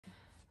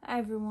Hi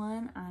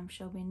everyone, I'm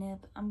Shelby Knipp.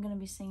 I'm going to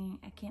be singing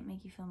I Can't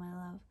Make You Feel My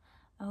Love.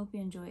 I hope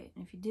you enjoy it.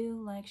 And if you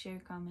do, like, share,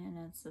 comment,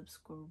 and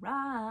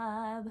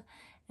subscribe.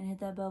 And hit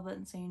that bell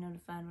button so you're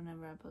notified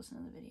whenever I post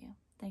another video.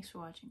 Thanks for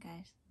watching,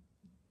 guys.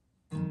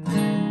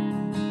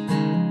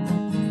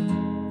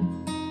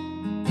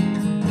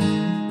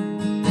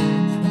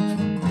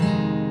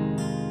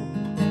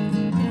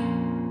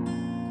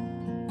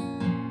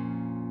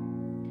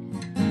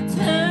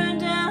 Turn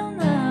down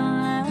the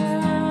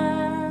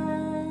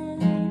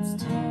lights,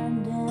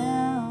 turn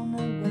down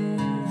the bed,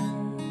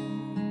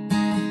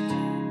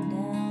 turn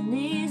down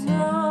these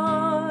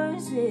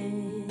voices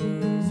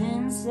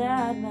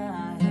inside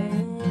my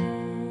head.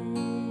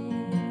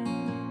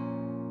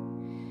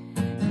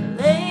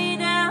 Lay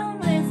down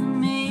with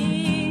me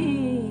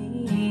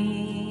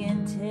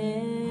and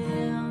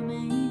tell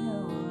me no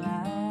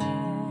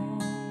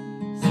lies.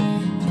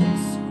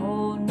 Just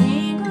hold me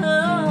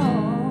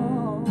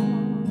close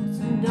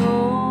and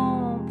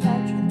don't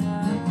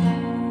patronize.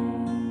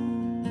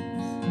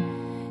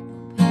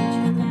 Don't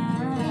patronize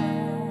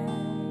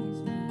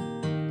me,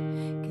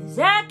 'cause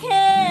I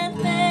can't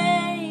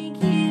make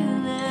you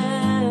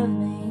love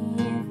me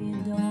if you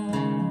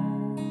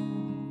don't.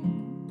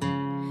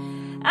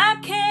 I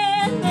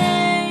can't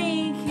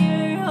make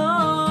your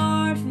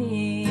heart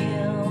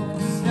feel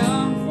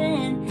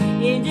something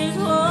it just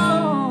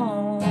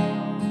won't.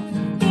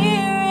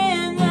 Here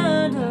in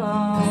the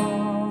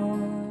dark,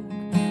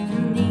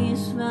 in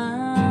these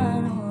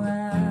final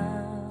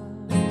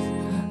hours,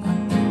 I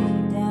lay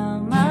down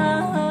my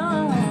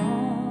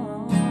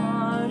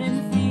heart and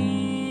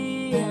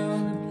feel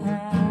the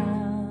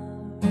power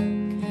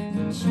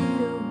that you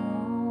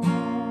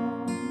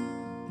won't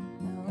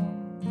know.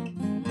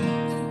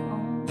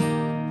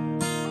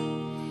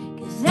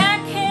 'Cause I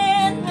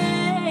can't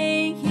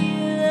make you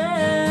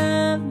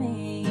love me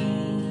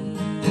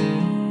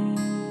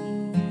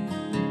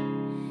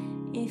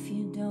if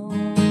you don't.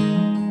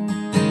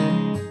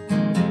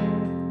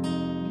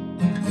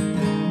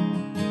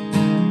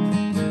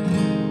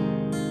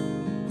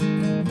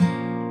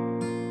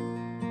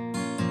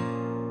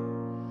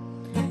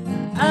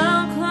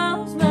 I'll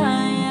close my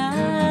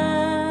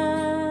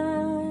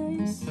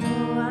eyes so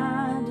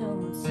I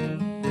don't see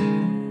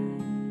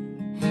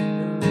the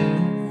love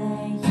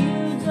that you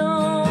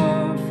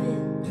don't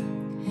feel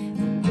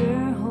when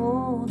you're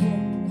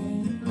holding me.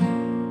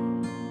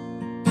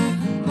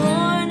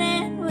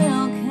 Morning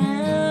will come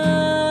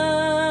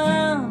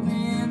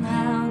and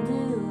I'll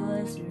do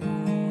what's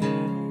right.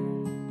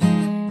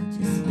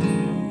 Just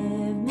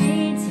give me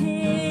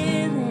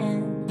till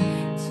then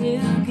to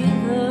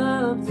give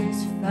up this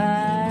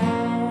fight.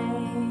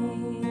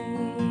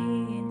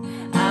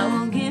 I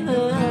won't give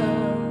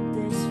up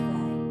this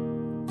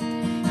fight,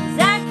 'cause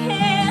I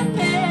can't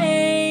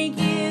make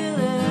you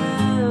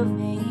love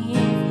me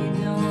if you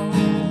don't.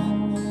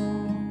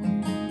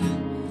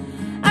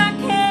 I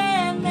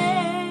can't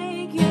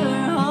make your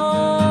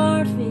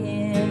heart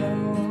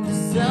feel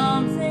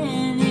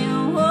something it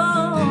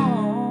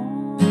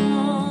won't.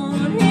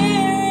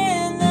 Here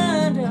in the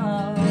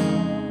dark,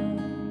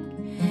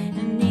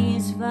 in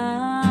these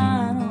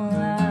final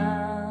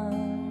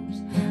hours,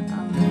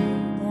 I'll lay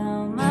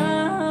down my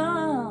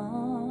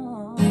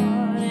heart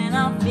and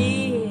I'll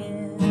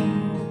feel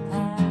the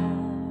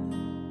power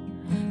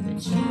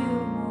that you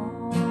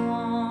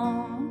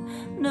won't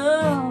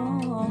know.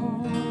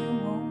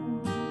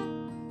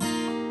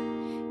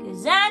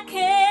 'Cause I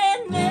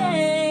can't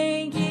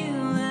make you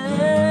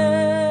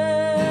love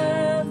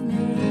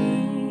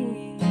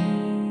me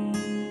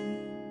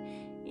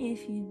if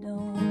you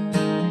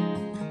don't.